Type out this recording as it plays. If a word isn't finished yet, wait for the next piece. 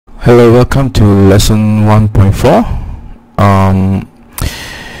Hello, welcome to lesson 1.4.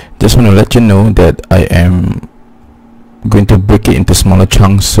 Just want to let you know that I am going to break it into smaller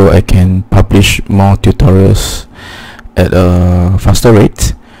chunks so I can publish more tutorials at a faster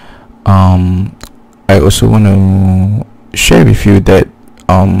rate. I also want to share with you that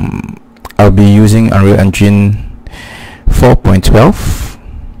I'll be using Unreal Engine 4.12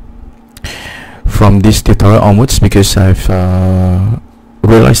 from this tutorial onwards, because I've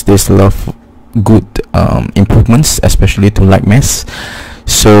realized there's a lot of good improvements, especially to lightmass.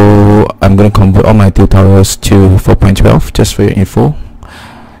 So I'm going to convert all my tutorials to 4.12 just for your info.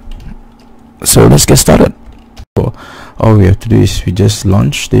 So let's get started. So all we have to do is we just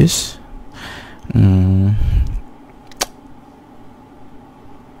launch this.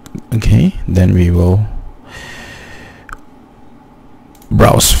 Okay, then we will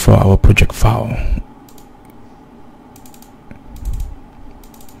browse for our project file.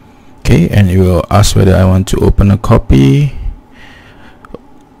 Okay, and it will ask whether I want to open a copy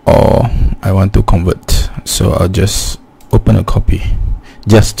or I want to convert. So I'll just open a copy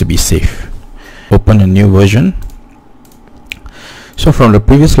just to be safe. Open a new version. So from the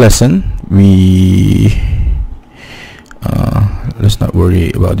previous lesson, we let's not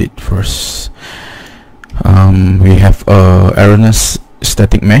worry about it first. We have a erroneous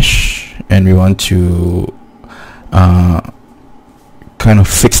static mesh, and we want to kind of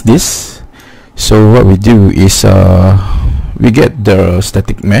fix this. So what we do is we get the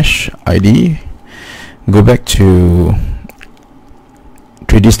static mesh ID, go back to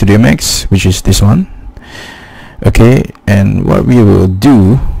 3D Studio Max, which is this one. Okay, and what we will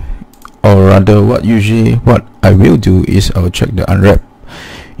do, or rather what I will do, is I will check the unwrap.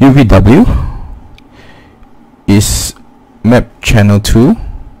 UVW is map channel 2.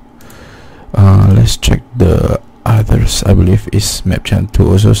 Let's check the others. I believe is map channel 2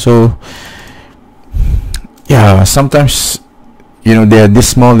 also. So yeah, sometimes there are these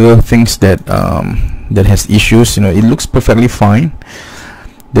small little things that that has issues. It looks perfectly fine,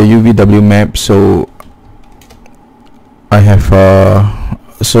 the UVW map. So I have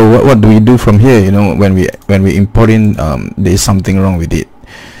so what do we do from here? When we import in, there is something wrong with it.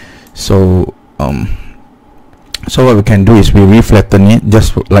 So so what we can do is we reflatten it,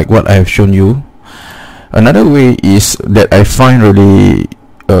 just like what I have shown you. Another way is that I find really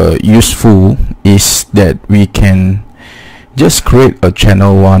useful is that we can just create a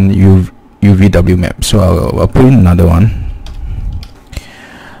channel 1 UVW map. So I'll put in another one.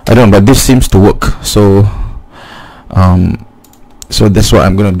 I don't know, but this seems to work. So so that's what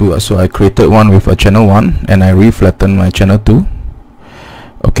I'm gonna do. So I created one with a channel 1 and I reflatten my channel 2.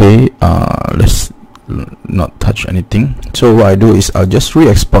 Okay, let's not touch anything. So what I do is I'll just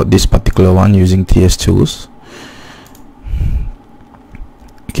re-export this particular one using TS tools.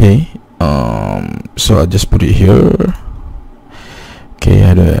 Okay, so I'll just put it here. Okay,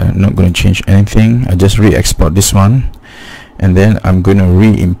 I'm not going to change anything. I just re-export this one, and then I'm going to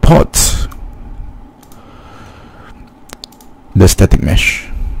re-import the static mesh.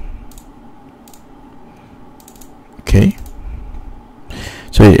 Okay,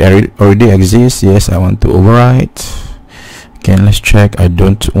 so it already exists. Yes, I want to overwrite. Again, let's check. I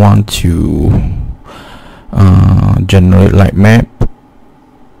don't want to generate light map.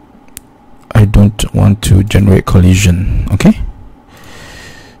 I don't want to generate collision. Okay,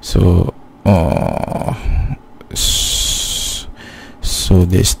 so so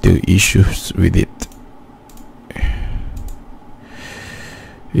there's still issues with it.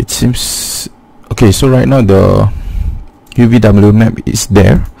 It seems okay. So right now the UVW map is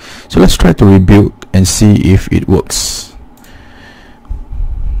there. So let's try to rebuild and see if it works.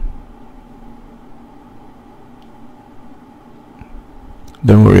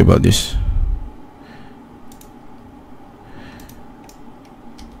 Don't worry about this.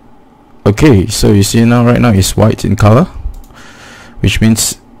 Okay, so you see now, right now it's white in color, which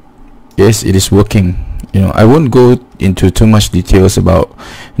means yes, it is working. I won't go into too much details about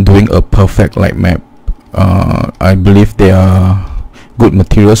doing a perfect light map. I believe there are good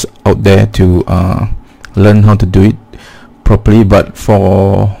materials out there to learn how to do it properly, but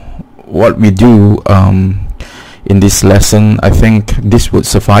for what we do in this lesson, I think this would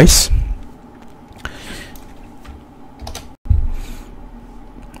suffice.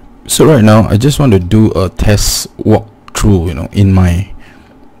 So right now I just want to do a test walkthrough in my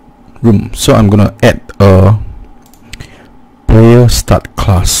room. So I'm gonna add a player start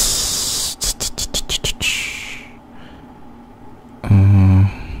class.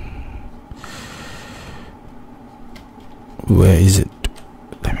 Where is it?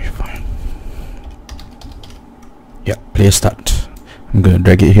 Let me find. Yeah, player start. I'm gonna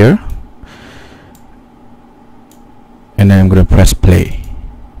drag it here, and then I'm gonna press play.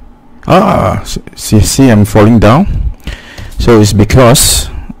 See, I'm falling down. So it's because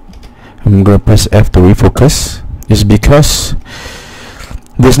I'm gonna press F to refocus. It's because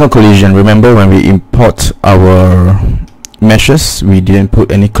there's no collision. Remember, when we import our meshes, we didn't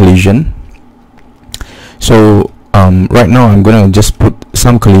put any collision. So right now I'm gonna just put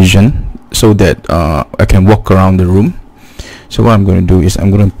some collision so that I can walk around the room. So what I'm gonna do is I'm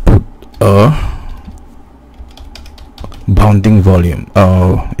gonna put a bounding volume.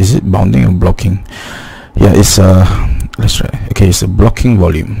 Is it bounding or blocking? Yeah, it's let's try. Okay, it's a blocking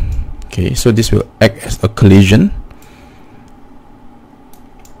volume. Okay, so this will act as a collision.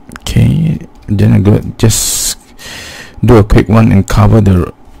 Okay, then I'm gonna just do a quick one and cover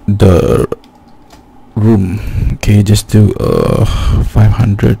the room. Okay, just do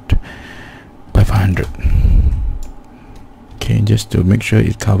 500 by 500. Okay, just to make sure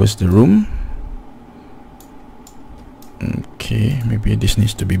it covers the room. Okay, maybe this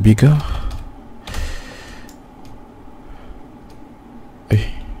needs to be bigger.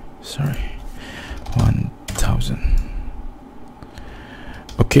 Sorry, 1000.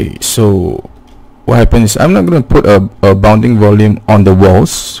 Okay, so what happens is I'm not going to put a bounding volume on the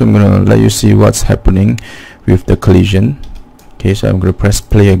walls, so I'm going to let you see what's happening with the collision. Okay, so I'm going to press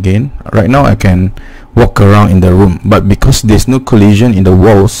play again. Right now I can walk around in the room, but because there's no collision in the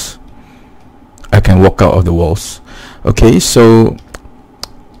walls, I can walk out of the walls. Okay, so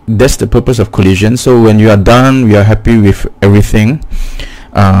that's the purpose of collision. So when you are done, we are happy with everything,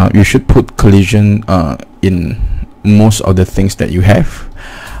 you should put collision in most of the things that you have.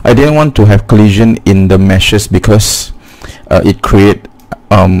 I didn't want to have collision in the meshes because it create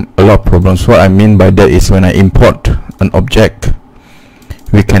a lot of problems. What I mean by that is when I import an object,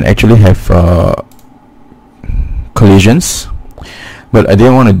 we can actually have collisions, but I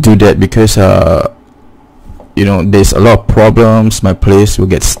didn't want to do that because you know, there's a lot of problems. My place will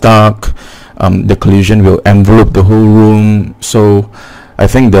get stuck, the collision will envelop the whole room. So I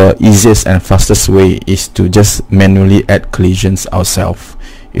think the easiest and fastest way is to just manually add collisions ourselves.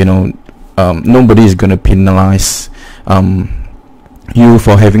 You know, nobody is going to penalize you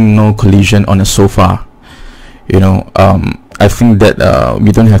for having no collision on a sofa. You know, I think that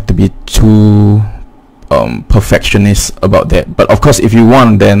we don't have to be too perfectionist about that. But of course, if you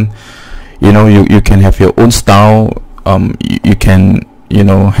want, then you know, you can have your own style. You can, you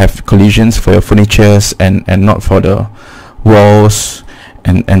know, have collisions for your furnitures and not for the walls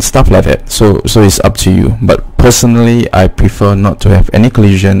and stuff like that. So it's up to you, but personally I prefer not to have any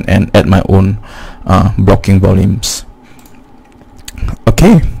collision and add my own blocking volumes.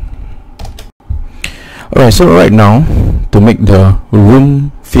 Okay, alright, so right now, to make the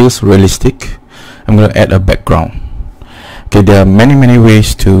room feels realistic, I'm going to add a background. Okay, there are many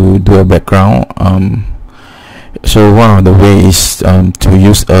ways to do a background. So one of the ways is to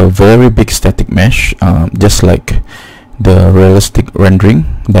use a very big static mesh, just like the realistic rendering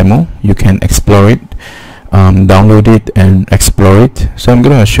demo. You can explore it, download it and explore it. So I'm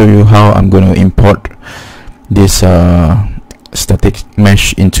going to show you how I'm going to import this static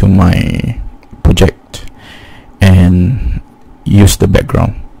mesh into my project and use the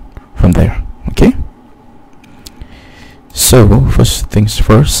background from there. Okay, so first things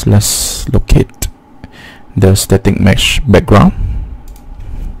first, let's locate the static mesh background.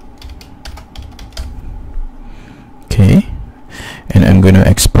 Okay, and I'm going to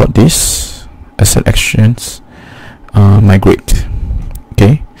export this asset actions, migrate.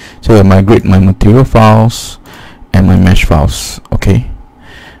 Okay, so I migrate my material files and my mesh files. Okay,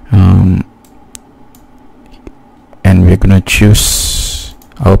 and we're going to choose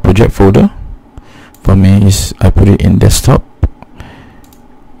our project folder. For me is I put it in desktop,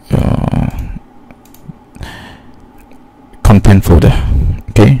 content folder.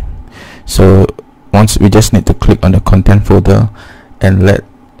 Okay, so once we just need to click on the content folder and let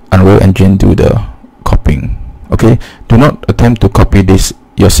Unreal Engine do the copying. Okay, do not attempt to copy this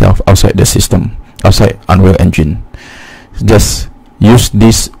yourself outside the system, outside Unreal Engine. Just use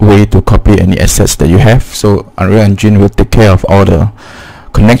this way to copy any assets that you have, so Unreal Engine will take care of all the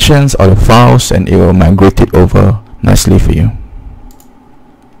connections or the files and it will migrate it over nicely for you.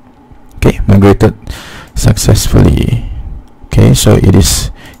 Okay, migrated successfully. Okay, so it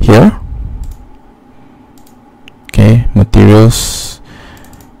is here. Okay, materials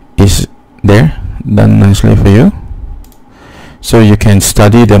is there, done nicely for you. So you can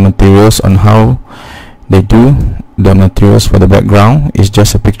study the materials on how they do the materials. For the background is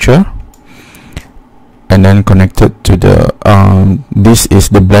just a picture, and then connected to the this is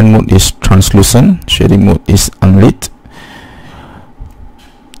the blend mode is translucent, shading mode is unlit,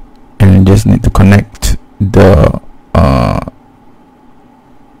 just need to connect the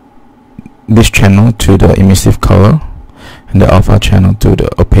this channel to the emissive color and the alpha channel to the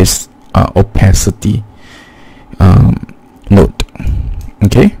opacity node.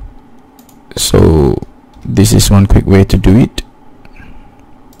 Okay, so this is one quick way to do it.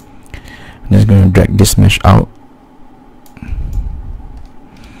 I'm just going to drag this mesh out.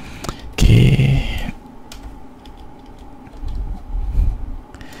 Okay,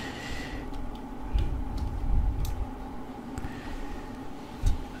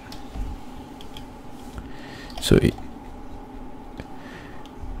 so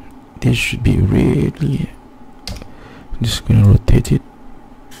this should be really, I'm just going to rotate it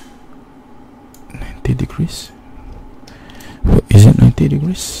 90 degrees. What, is it 90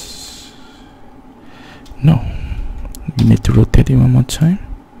 degrees? No, you need to rotate it one more time.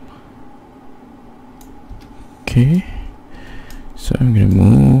 Okay, so I'm going to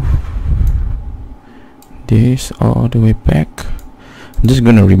move this all the way back. I'm just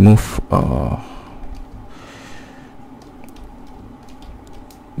going to remove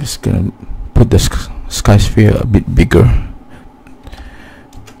just gonna put the sky sphere a bit bigger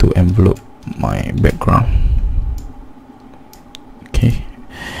to envelope my background. Okay,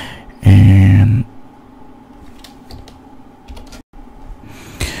 and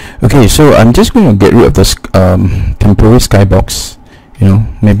okay, so I'm just going to get rid of this temporary skybox. You know,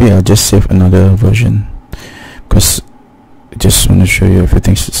 maybe I'll just save another version because I just want to show you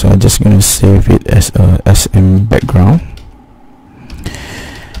everything. So I'm just going to save it as a SM background.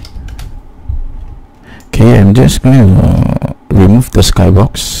 Okay, I'm just going to remove the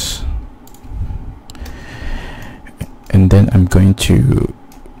skybox, and then I'm going to,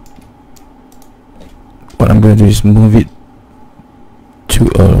 what I'm going to do is move it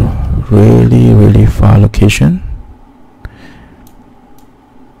to a really far location,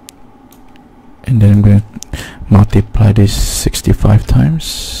 and then I'm going to multiply this 65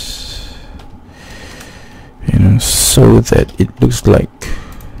 times, you know, so that it looks like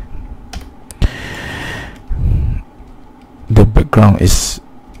the background is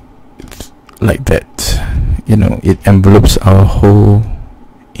like that. You know, it envelopes our whole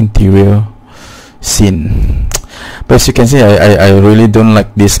interior scene. But as you can see, I really don't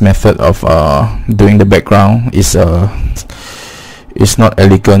like this method of doing the background. It's not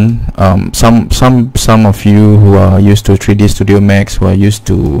elegant. Some of you who are used to 3D Studio Max, who are used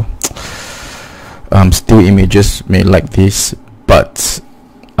to still images, may like this, but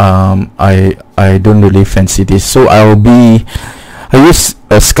I don't really fancy this. So I use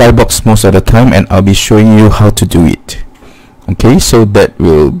a skybox most of the time, and I'll be showing you how to do it. Okay, so that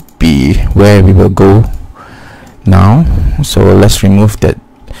will be where we will go now. So let's remove that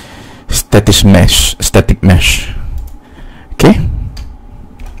static mesh. Okay,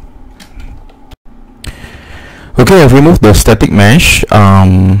 I've removed the static mesh,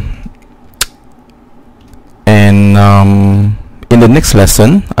 in the next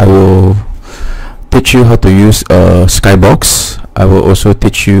lesson I will teach you how to use a skybox. I will also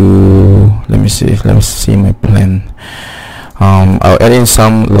teach you, let me see my plan. I'll add in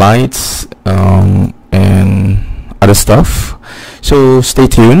some lights and other stuff, so stay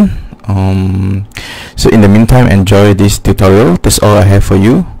tuned. So in the meantime, enjoy this tutorial. That's all I have for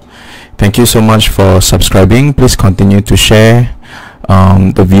you. Thank you so much for subscribing. Please continue to share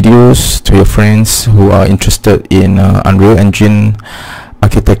the videos to your friends who are interested in Unreal Engine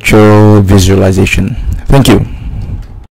architectural visualization. Thank you.